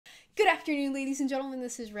Good afternoon, ladies and gentlemen.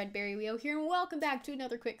 This is Redberryweo here, and welcome back to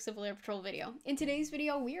another quick Civil Air Patrol video. In today's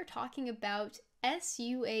video, we are talking about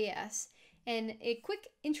sUAS and a quick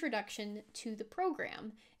introduction to the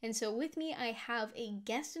program. And so with me, I have a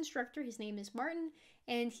guest instructor. His name is Martin,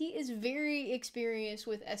 and he is very experienced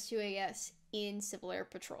with sUAS in Civil Air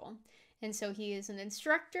Patrol. And so he is an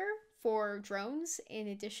instructor for drones, in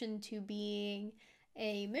addition to being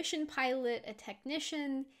a mission pilot, a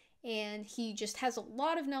technician, and he just has a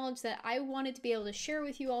lot of knowledge that I wanted to be able to share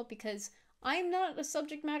with you all because I'm not a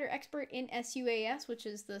subject matter expert in sUAS, which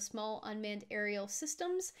is the Small Unmanned Aerial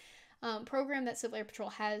Systems program that Civil Air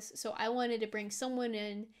Patrol has. So I wanted to bring someone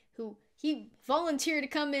in who he volunteered to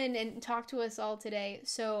come in and talk to us all today.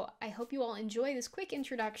 So I hope you all enjoy this quick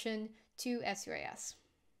introduction to sUAS.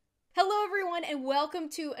 Hello everyone and welcome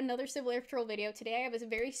to another Civil Air Patrol video. Today I have a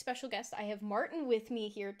very special guest. I have Martin with me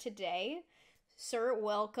here today. Sir,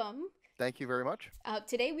 welcome. Thank you very much.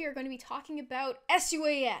 Today we are going to be talking about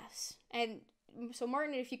sUAS. And so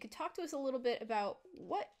Martin, if you could talk to us a little bit about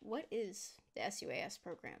what is the sUAS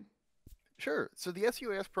program? Sure. So the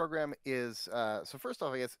sUAS program is, so first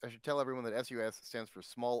off, I guess I should tell everyone that sUAS stands for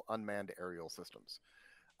Small Unmanned Aerial Systems.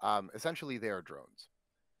 Essentially, they are drones.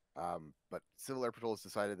 But Civil Air Patrol has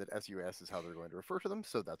decided that sUAS is how they're going to refer to them,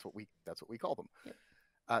 so that's what we call them.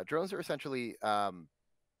 Yep. Drones are essentially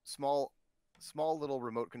small little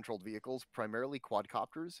remote controlled vehicles. Primarily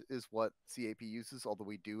quadcopters is what CAP uses, although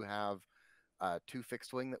we do have two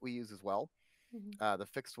fixed wing that we use as well. Mm-hmm. The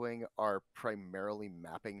fixed wing are primarily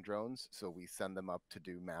mapping drones, so we send them up to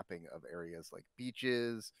do mapping of areas like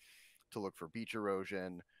beaches, to look for beach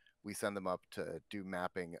erosion. We send them up to do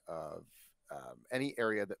mapping of any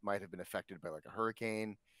area that might have been affected by like a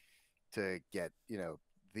hurricane, to get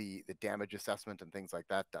the damage assessment and things like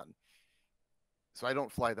that done. So I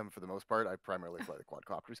don't fly them for the most part. I primarily fly the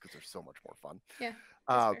quadcopters because they're so much more fun. Yeah.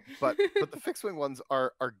 But the fixed wing ones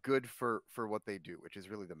are good for what they do, which is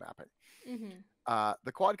really the mapping. Mm-hmm.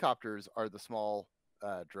 The quadcopters are the small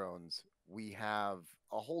drones. We have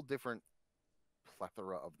a whole different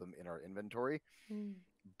plethora of them in our inventory,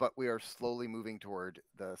 but we are slowly moving toward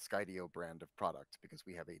the Skydio brand of product because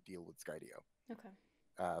we have a deal with Skydio. Okay.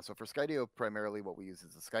 So for Skydio, primarily what we use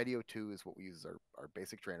is the Skydio 2 is what we use as our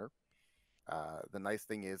basic trainer. The nice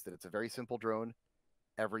thing is that it's a very simple drone.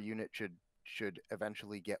 Every unit should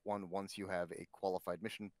eventually get one once you have a qualified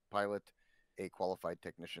mission pilot, a qualified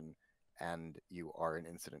technician, and you are an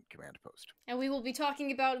incident command post. And we will be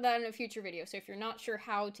talking about that in a future video. So if you're not sure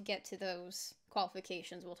how to get to those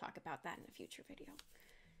qualifications, we'll talk about that in a future video.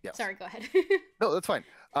 Yes. Sorry, go ahead. No, that's fine.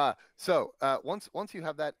 So once you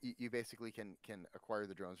have that, you basically can acquire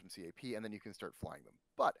the drones from CAP, and then you can start flying them.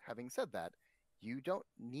 But having said that, you don't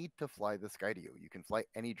need to fly the Skydio. You can fly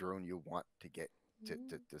any drone you want to get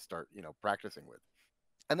to start, practicing with.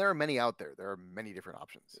 And there are many out there. There are many different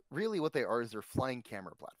options. Really what they are is they're flying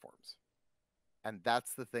camera platforms. And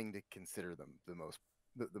that's the thing to consider them the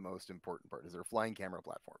most important part is they're flying camera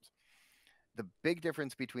platforms. The big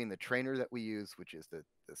difference between the trainer that we use, which is the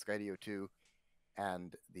Skydio 2,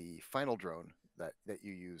 and the final drone that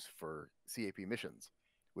you use for CAP missions,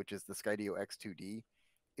 which is the Skydio X2D,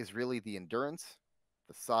 is really the endurance,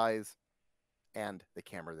 the size, and the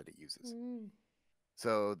camera that it uses.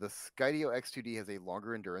 So the Skydio X2D has a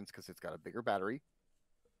longer endurance because it's got a bigger battery.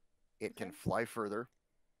 It can fly further,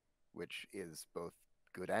 which is both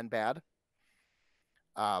good and bad.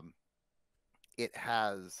 It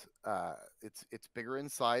has it's bigger in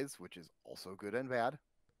size, which is also good and bad.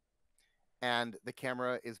 And the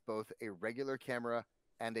camera is both a regular camera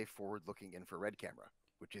and a forward-looking infrared camera,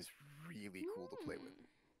 which is really cool to play with.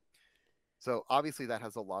 So obviously that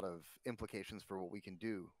has a lot of implications for what we can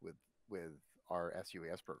do with our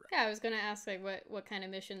sUAS program. Yeah, I was going to ask like what kind of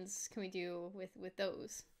missions can we do with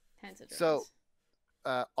those kinds of drones?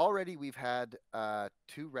 So already we've had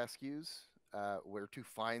two rescues, two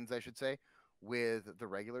finds, I should say, with the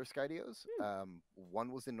regular Skydios.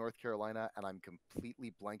 One was in North Carolina, and I'm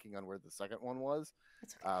completely blanking on where the second one was.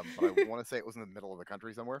 That's okay. But I want to say it was in the middle of the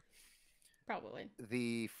country somewhere. Probably.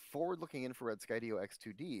 The forward-looking infrared Skydio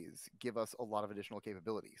X2Ds give us a lot of additional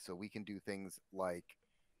capability. So we can do things like,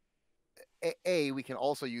 we can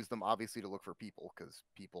also use them obviously to look for people, because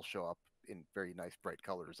people show up in very nice bright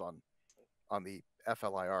colors on the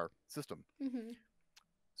FLIR system. Mm-hmm.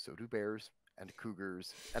 So do bears and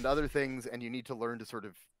cougars and other things, and you need to learn to sort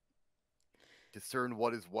of discern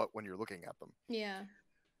what is what when you're looking at them. Yeah.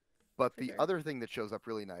 But the other thing that shows up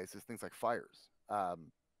really nice is things like fires.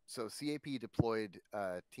 So CAP deployed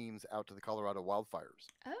teams out to the Colorado wildfires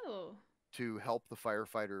to help the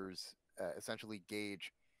firefighters essentially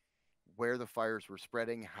gauge where the fires were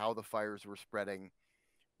spreading, how the fires were spreading,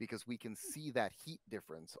 because we can see that heat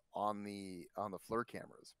difference on the FLIR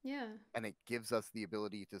cameras, Yeah. and it gives us the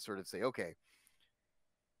ability to sort of say, okay,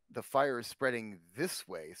 the fire is spreading this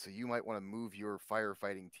way, so you might want to move your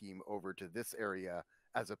firefighting team over to this area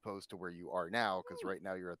as opposed to where you are now, because right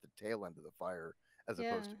now you're at the tail end of the fire as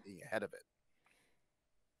Yeah. opposed to being ahead of it.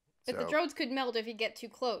 But the So drones could melt if you get too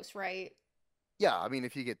close, right? yeah, I mean,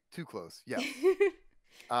 if you get too close, yes.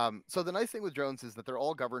 So the nice thing with drones is that they're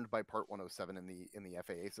all governed by Part 107 in the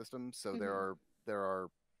FAA system. So there are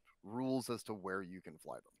rules as to where you can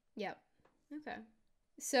fly them. Yep. Okay.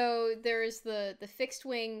 So there's the fixed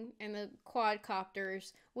wing and the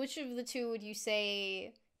quadcopters. Which of the two would you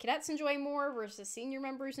say cadets enjoy more versus senior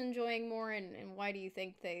members enjoying more, and why do you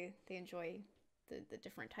think they enjoy the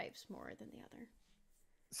different types more than the other?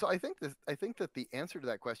 So I think that the answer to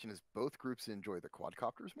that question is both groups enjoy the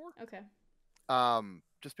quadcopters more. Okay.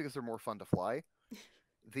 Just because they're more fun to fly.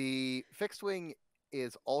 The fixed wing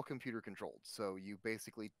is all computer controlled, so you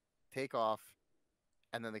basically take off,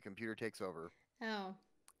 and then the computer takes over, Oh.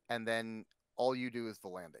 and then all you do is the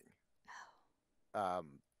landing.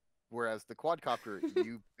 Whereas the quadcopter,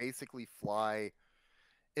 you basically fly,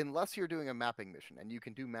 unless you're doing a mapping mission, and you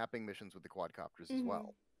can do mapping missions with the quadcopters as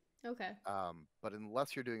well. Okay. But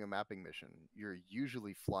unless you're doing a mapping mission, you're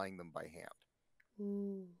usually flying them by hand.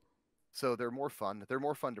 Ooh. So they're more fun. They're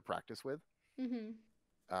more fun to practice with.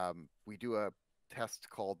 We do a test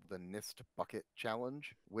called the NIST Bucket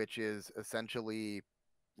Challenge, which is essentially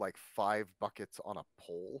like 5 buckets on a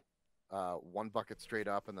pole, 1 bucket straight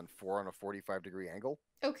up, and then 4 on a 45-degree angle.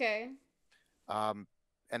 Okay. And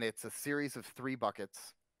it's a series of 3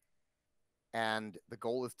 buckets, and the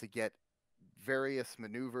goal is to get various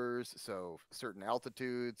maneuvers, so certain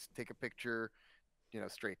altitudes, take a picture,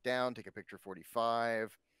 straight down, take a picture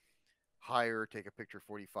 45, higher, take a picture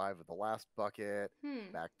 45 of the last bucket,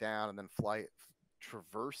 back down, and then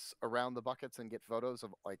traverse around the buckets and get photos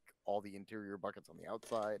of like all the interior buckets on the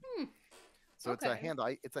outside. So Okay.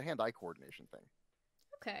 it's a hand-eye coordination thing.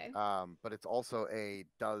 Okay. But it's also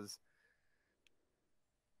does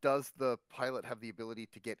the pilot have the ability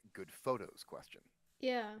to get good photos question.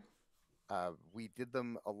 Yeah. We did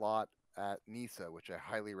them a lot at NISA, which I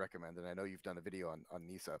highly recommend, and I know you've done a video on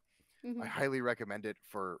NISA. I highly recommend it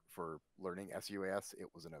for learning sUAS. It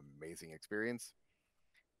was an amazing experience,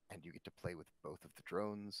 and you get to play with both of the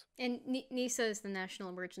drones. And NISA is the National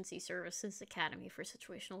Emergency Services Academy for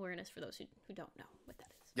Situational Awareness, for those who don't know what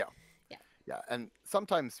that is. Yeah, and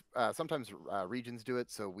sometimes regions do it.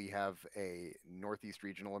 So we have a Northeast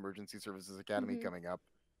Regional Emergency Services Academy coming up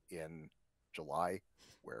in July,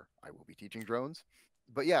 where I will be teaching drones.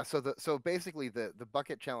 But yeah, so basically the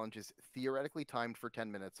bucket challenge is theoretically timed for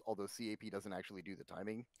 10 minutes, although CAP doesn't actually do the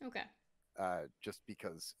timing. Okay. Just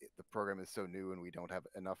because the program is so new and we don't have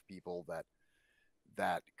enough people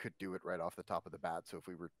that could do it right off the top of the bat. So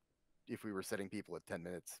if we were setting people at 10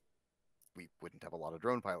 minutes, we wouldn't have a lot of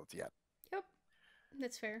drone pilots yet. Yep,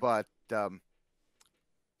 that's fair. But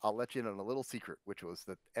I'll let you in on a little secret, which was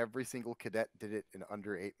that every single cadet did it in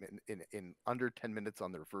under 10 minutes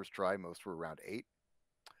on their first try. Most were around 8.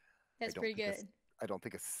 That's pretty good. I don't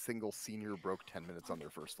think a single senior broke 10 minutes on their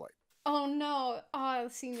first flight. Oh no! Oh,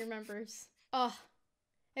 senior members. Oh,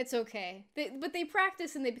 it's okay. But they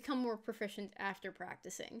practice and they become more proficient after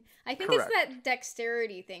practicing. I think Correct. It's that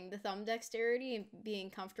dexterity thing, the thumb dexterity and being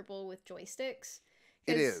comfortable with joysticks.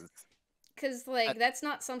 It is. Because, that's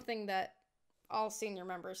not something that all senior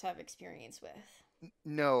members have experience with.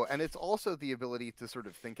 No, and it's also the ability to sort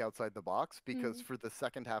of think outside the box, because for the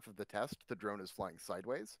second half of the test, the drone is flying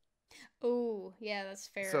sideways. Oh, yeah, that's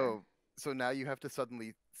fair. So now you have to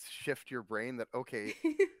suddenly shift your brain that, okay,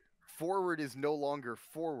 forward is no longer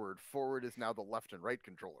forward. Forward is now the left and right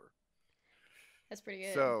controller. That's pretty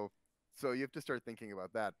good. So you have to start thinking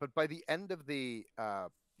about that. But by the end of the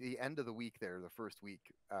week there, the first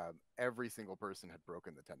week, every single person had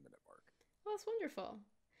broken the 10-minute mark. Well, that's wonderful.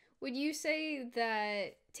 Would you say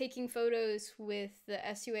that taking photos with the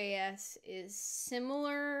sUAS is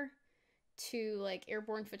similar to like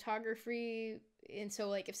airborne photography? And so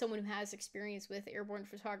like if someone who has experience with airborne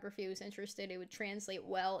photography was interested, it would translate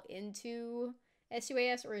well into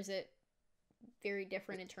sUAS, or is it very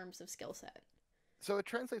different in terms of skill set? So it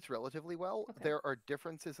translates relatively well. Okay. There are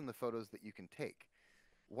differences in the photos that you can take.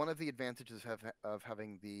 One of the advantages of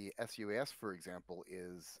having the sUAS, for example,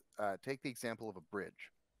 is take the example of a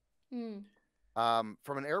bridge.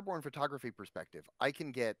 From an airborne photography perspective, I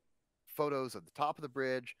can get photos of the top of the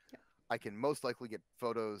bridge. Yep. I can most likely get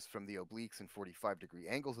photos from the obliques and 45-degree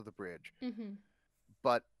angles of the bridge.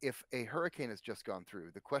 But if a hurricane has just gone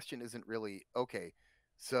through, the question isn't really, okay,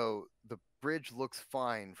 so the bridge looks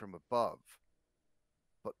fine from above.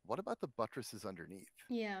 But what about the buttresses underneath?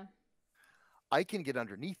 Yeah, I can get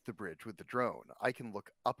underneath the bridge with the drone. I can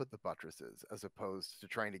look up at the buttresses as opposed to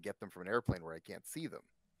trying to get them from an airplane where I can't see them.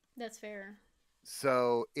 that's fair.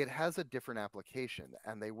 So it has a different application,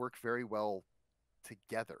 and they work very well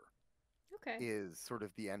together. Okay. Is sort of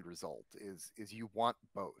the end result. Is you want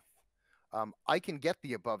both. I can get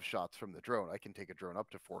the above shots from the drone. I can take a drone up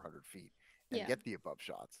to 400 feet and Yeah. get the above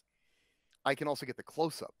shots. I can also get the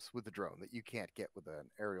close-ups with the drone that you can't get with an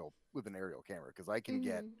aerial camera because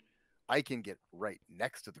Mm-hmm. I can get right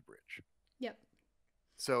next to the bridge. Yep.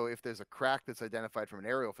 So if there's a crack that's identified from an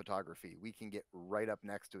aerial photography, we can get right up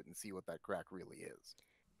next to it and see what that crack really is.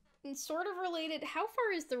 And sort of related, how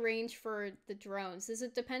far is the range for the drones? Is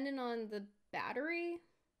it dependent on the battery?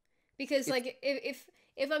 Because It's like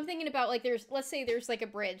if I'm thinking about like there's let's say there's like a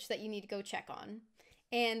bridge that you need to go check on,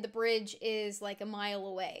 and the bridge is like a mile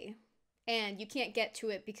away, and you can't get to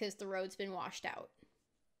it because the road's been washed out.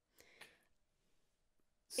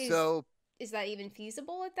 Is so is that even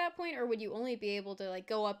feasible at that point, or would you only be able to like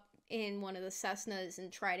go up in one of the Cessnas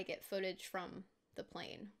and try to get footage from the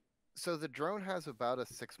plane? so the drone has about a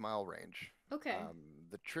 6 mile range. Okay.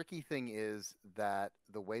 The tricky thing is that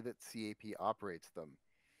the way that CAP operates them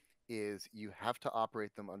is you have to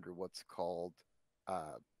operate them under what's called,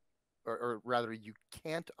 uh, or rather, you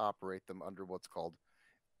can't operate them under what's called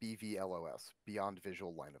BVLOS, Beyond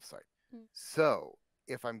Visual Line of Sight. Mm. So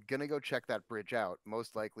if I'm going to go check that bridge out,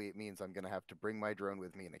 most likely it means I'm going to have to bring my drone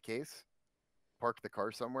with me in a case, park the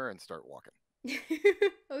car somewhere, and start walking.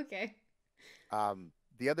 Okay.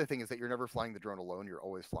 The other thing is that you're never flying the drone alone. You're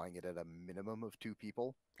always flying it at a minimum of 2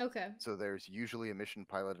 people. Okay. So there's usually a mission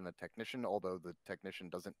pilot and a technician, although the technician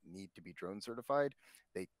doesn't need to be drone certified.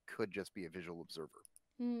 They could just be a visual observer.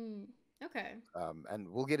 Hmm. Okay. And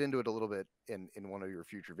we'll get into it a little bit in one of your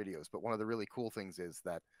future videos. But one of the really cool things is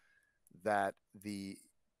that the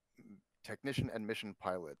technician and mission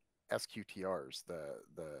pilot SQTRs,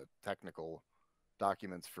 the technical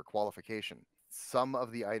documents for qualification, some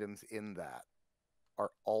of the items in that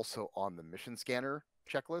are also on the mission scanner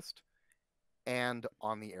checklist and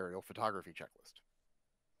on the aerial photography checklist.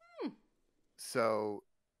 Hmm. So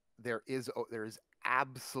there is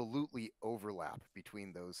absolutely overlap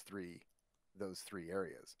between those three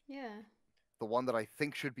areas. Yeah. The one that I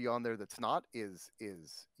think should be on there that's not is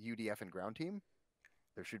UDF and ground team.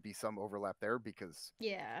 There should be some overlap there because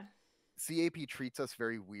Yeah. CAP treats us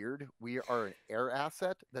very weird. We are an air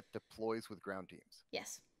asset that deploys with ground teams.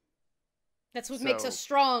 Yes. That's what makes us So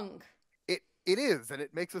strong. it is, and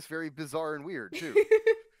it makes us very bizarre and weird too,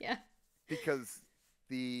 Yeah. because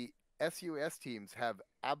the sUAS teams have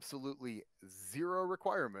absolutely zero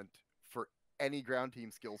requirement for any ground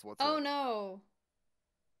team skills whatsoever. Oh no.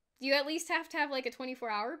 Do you at least have to have like a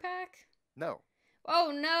 24-hour pack? No,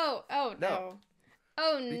 Oh no. Oh no, no.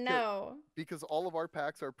 Oh because no. because all of our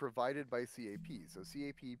packs are provided by CAP. So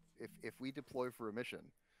CAP, if we deploy for a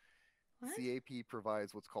mission, What? CAP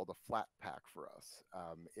provides what's called a flat pack for us.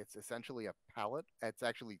 It's essentially a pallet. It's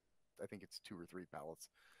actually, I think it's 2 or 3 pallets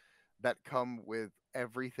that come with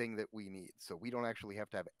everything that we need. So we don't actually have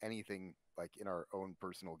to have anything like in our own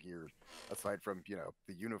personal gear aside from,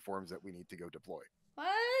 the uniforms that we need to go deploy.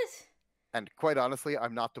 What? And quite honestly,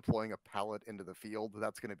 I'm not deploying a pallet into the field.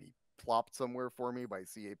 That's going to be plopped somewhere for me by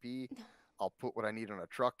CAP. I'll put what I need on a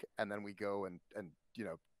truck and then we go and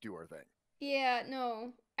do our thing. Yeah,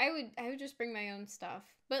 no. I would just bring my own stuff.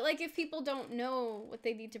 But like if people don't know what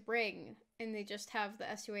they need to bring and they just have the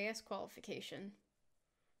sUAS qualification.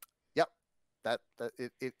 Yep.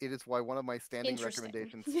 It is why one of my standing Interesting.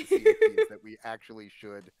 recommendations to CAP is that we actually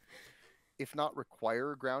should, if not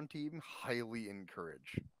require ground team, highly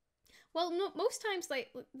encourage. Well, no, most times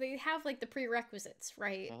they have like the prerequisites,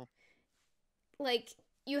 right? Mhm. Like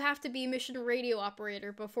you have to be a mission radio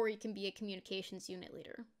operator before you can be a communications unit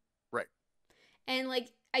leader. Right. And like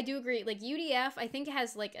I do agree, like UDF, I think it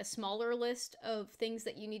has like a smaller list of things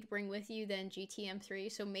that you need to bring with you than GTM3,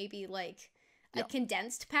 so maybe like a Yeah.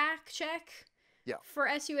 condensed pack check Yeah. for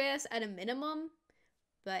sUAS at a minimum.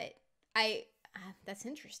 But I that's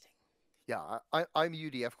interesting. Yeah, I'm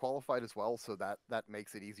UDF qualified as well, so that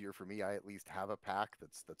makes it easier for me. I at least have a pack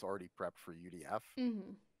that's already prepped for UDF.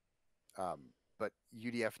 Mhm. But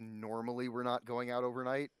UDF normally we're not going out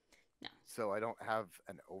overnight, No. so I don't have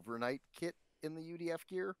an overnight kit in the UDF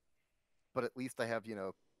gear. But at least I have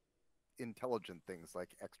intelligent things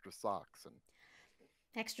like extra socks and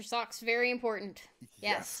Extra socks very important.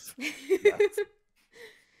 Yes. yes.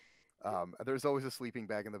 There's always a sleeping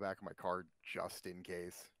bag in the back of my car just in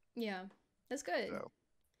case. Yeah. That's good. So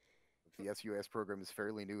the sUAS program is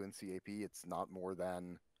fairly new in CAP. It's not more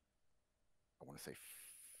than, I want to say,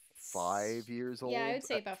 5 years old. Yeah, I would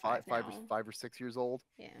say about five now. 5 or 6 years old.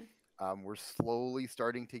 Yeah. We're slowly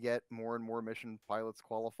starting to get more and more mission pilots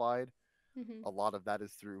qualified. Mm-hmm. A lot of that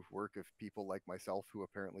is through work of people like myself, who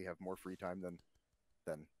apparently have more free time than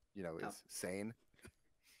is sane.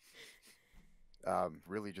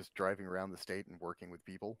 Really just driving around the state and working with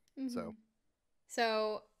people. Mm-hmm.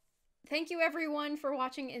 So thank you everyone for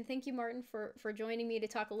watching, and thank you, Martin, for joining me to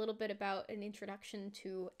talk a little bit about an introduction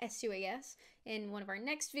to sUAS. In one of our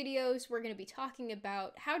next videos, we're going to be talking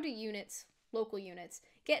about how do units, local units,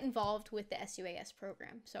 get involved with the sUAS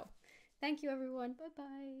program. So thank you everyone.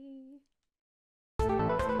 Bye-bye.